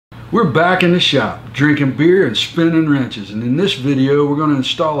We're back in the shop, drinking beer and spinning wrenches, and in this video we're going to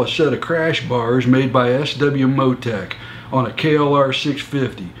install a set of crash bars made by SW Motech on a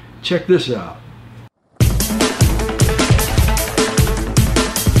KLR650. Check this out.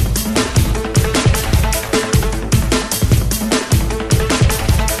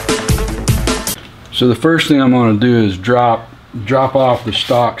 So the first thing I'm going to do is drop off the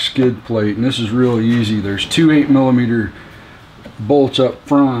stock skid plate, and this is really easy. There's two 8mm bolts up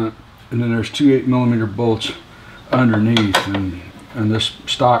front, and then there's two 8mm bolts underneath, and this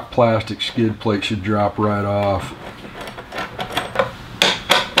stock plastic skid plate should drop right off.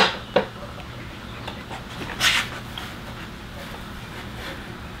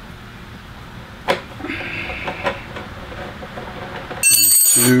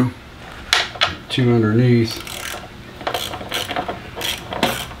 There's two underneath.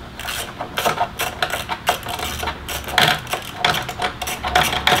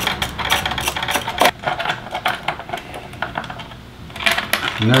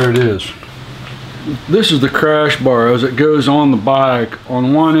 And there it is. This is the crash bar as it goes on the bike.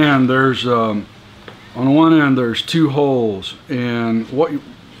 On one end there's two holes, and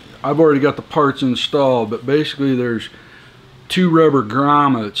I've already got the parts installed, but basically there's two rubber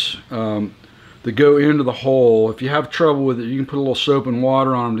grommets that go into the hole. If you have trouble with it, you can put a little soap and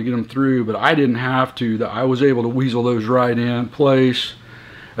water on them to get them through, but I didn't have to. I was able to weasel those right in place.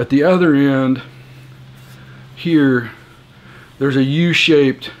 At the other end here, there's a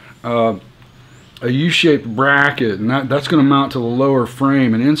U-shaped bracket, and that's going to mount to the lower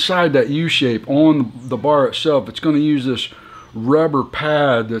frame, and inside that U-shape on the bar itself, it's going to use this rubber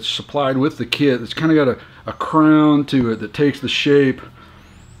pad that's supplied with the kit. It's kind of got a crown to it that takes the shape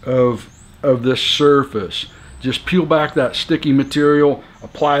of this surface. Just peel back that sticky material,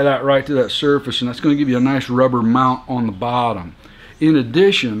 apply that right to that surface, and that's going to give you a nice rubber mount on the bottom. In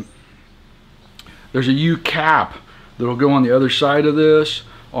addition, there's a U-cap that'll go on the other side of this.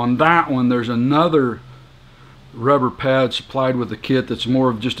 On that one there's another rubber pad supplied with the kit that's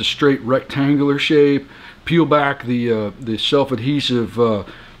more of just a straight rectangular shape. Peel back the self-adhesive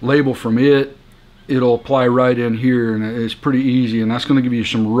label from it. It'll apply right in here, and it's pretty easy, and that's going to give you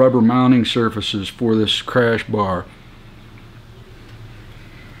some rubber mounting surfaces for this crash bar.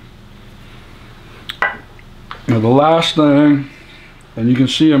 Now the last thing, and you can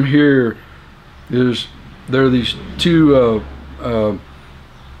see them here, is there are these two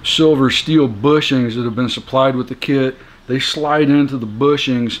silver steel bushings that have been supplied with the kit. They slide into the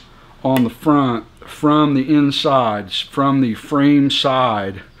bushings on the front from the inside, from the frame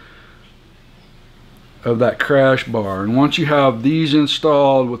side of that crash bar. And once you have these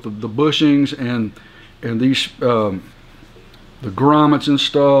installed with the bushings and these the grommets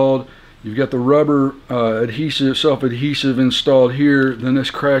installed, you've got the rubber self-adhesive installed here, then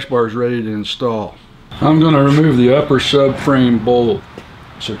this crash bar is ready to install. I'm going to remove the upper subframe bolt.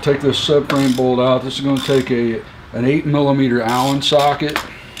 So take this subframe bolt out. This is going to take an 8mm Allen socket.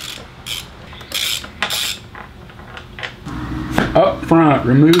 Up front,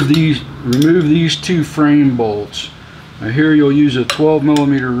 remove these two frame bolts. Now here you'll use a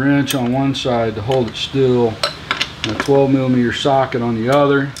 12mm wrench on one side to hold it still, and a 12mm socket on the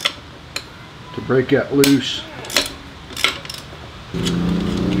other to break that loose.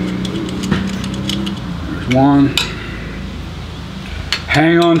 One.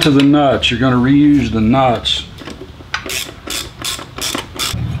 Hang on to the nuts. You're going to reuse the nuts.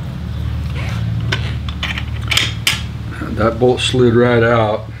 That bolt slid right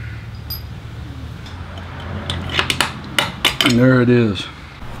out, and there it is.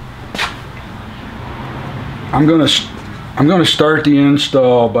 I'm going to start the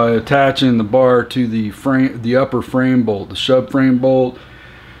install by attaching the bar to the upper frame bolt, the subframe bolt.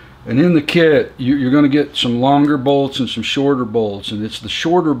 And in the kit, you're going to get some longer bolts and some shorter bolts, and it's the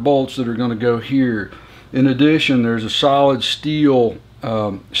shorter bolts that are going to go here. In addition, there's a solid steel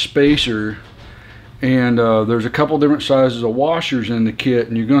spacer, and there's a couple different sizes of washers in the kit,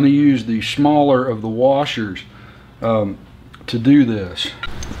 and you're going to use the smaller of the washers to do this.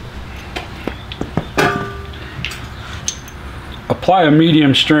 Apply a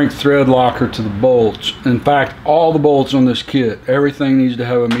medium strength thread locker to the bolts. In fact, all the bolts on this kit, everything needs to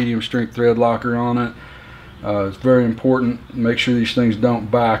have a medium strength thread locker on it. It's very important. Make sure these things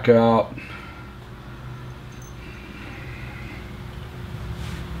don't back out.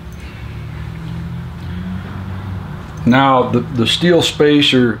 Now the steel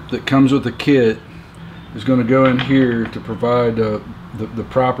spacer that comes with the kit is going to go in here to provide the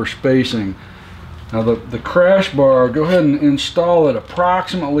proper spacing. Now the crash bar, go ahead and install it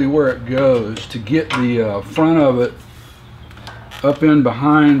approximately where it goes to get the front of it up in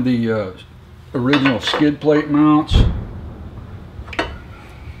behind the original skid plate mounts.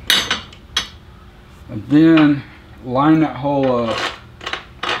 And then line that hole up.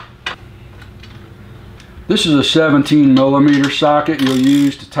 This is a 17mm socket you'll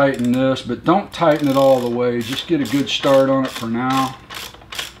use to tighten this, but don't tighten it all the way. Just get a good start on it for now.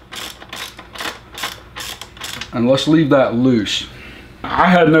 And let's leave that loose. I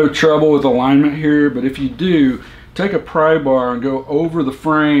had no trouble with alignment here, but if you do, take a pry bar and go over the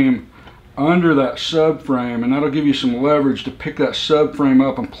frame under that subframe, and that'll give you some leverage to pick that subframe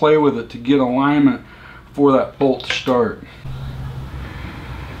up and play with it to get alignment for that bolt to start.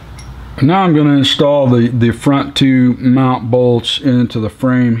 Now I'm going to install the front two mount bolts into the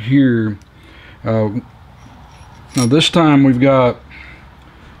frame here. Now this time we've got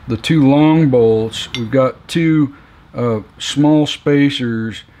the two long bolts, we've got two small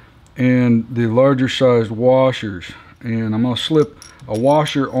spacers and the larger sized washers, and I'm going to slip a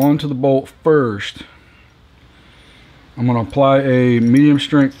washer onto the bolt first. I'm going to apply a medium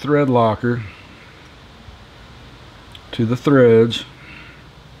strength thread locker to the threads,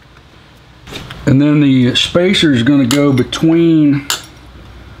 and then the spacer is going to go between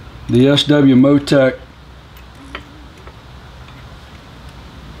the SW Motech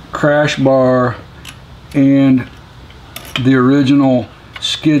crash bar and the original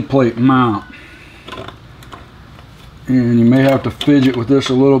skid plate mount. And you may have to fidget with this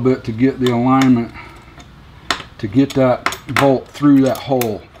a little bit to get the alignment to get that bolt through that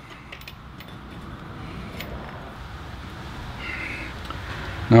hole.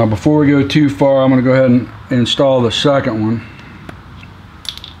 Now before we go too far, I'm going to go ahead and install the second one.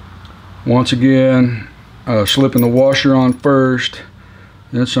 Once again, slipping the washer on first,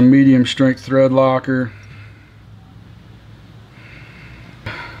 then some medium strength thread locker.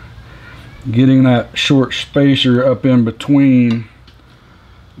 Getting that short spacer up in between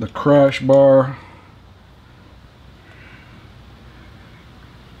the crash bar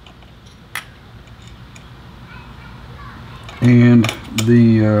and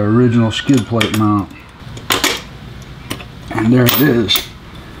the original skid plate mount. And there it is.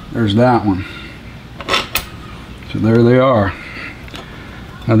 There's that one. So there they are.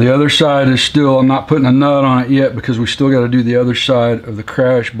 Now the other side is still, I'm not putting a nut on it yet because we still got to do the other side of the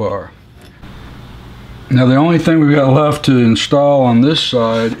crash bar. Now the only thing we've got left to install on this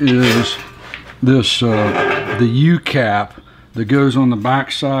side is this the U-cap that goes on the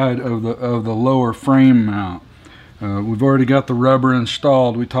back side of the lower frame mount. We've already got the rubber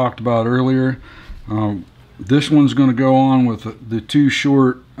installed we talked about earlier. This one's going to go on with the two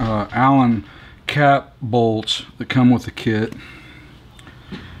short Allen cap bolts that come with the kit.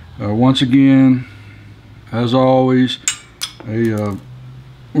 Once again, as always,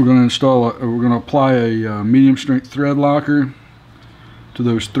 we're going to apply a medium strength thread locker to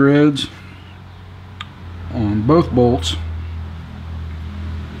those threads on both bolts.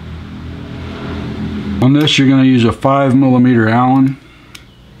 On this, you're going to use a 5mm Allen,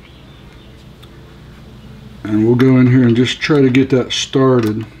 and we'll go in here and just try to get that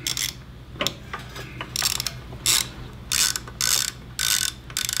started.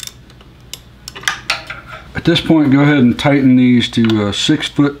 At this point, go ahead and tighten these to 6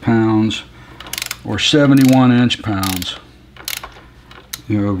 foot-pounds or 71 inch-pounds.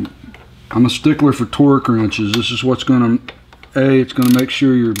 You know, I'm a stickler for torque wrenches. This is what's going to, A, it's going to make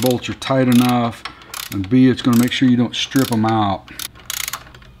sure your bolts are tight enough, and B, it's going to make sure you don't strip them out.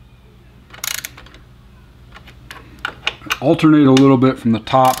 Alternate a little bit from the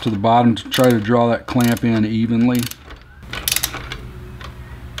top to the bottom to try to draw that clamp in evenly.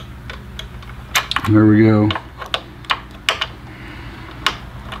 There we go.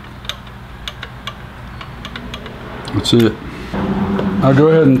 That's it. I'll go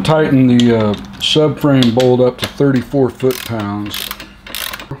ahead and tighten the subframe bolt up to 34 foot-pounds.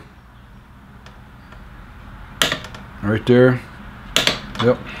 Right there.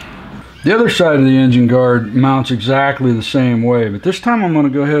 Yep. The other side of the engine guard mounts exactly the same way, but this time I'm going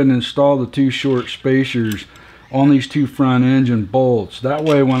to go ahead and install the two short spacers on these two front engine bolts. That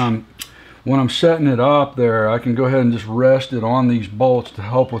way when I'm setting it up there, I can go ahead and just rest it on these bolts to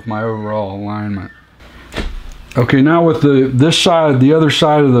help with my overall alignment. Okay, now with this side, the other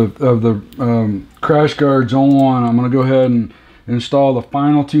side of the crash guards on, I'm going to go ahead and install the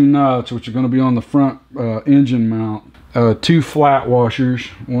final two nuts, which are going to be on the front engine mount. Two flat washers,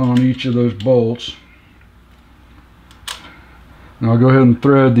 one on each of those bolts. And I'll go ahead and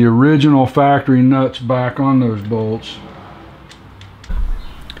thread the original factory nuts back on those bolts.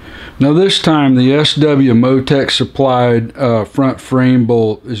 Now this time the SW Motech supplied front frame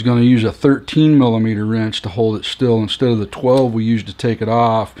bolt is going to use a 13mm wrench to hold it still instead of the 12 we used to take it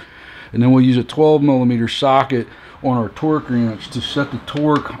off. And then we'll use a 12mm socket on our torque wrench to set the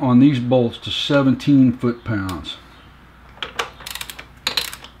torque on these bolts to 17 foot-pounds.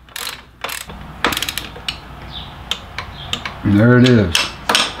 And there it is.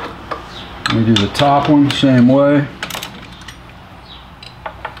 We do the top one same way.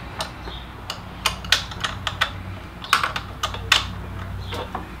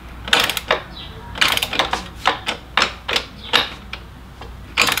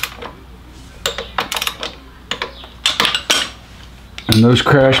 And those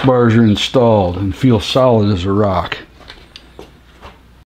crash bars are installed and feel solid as a rock.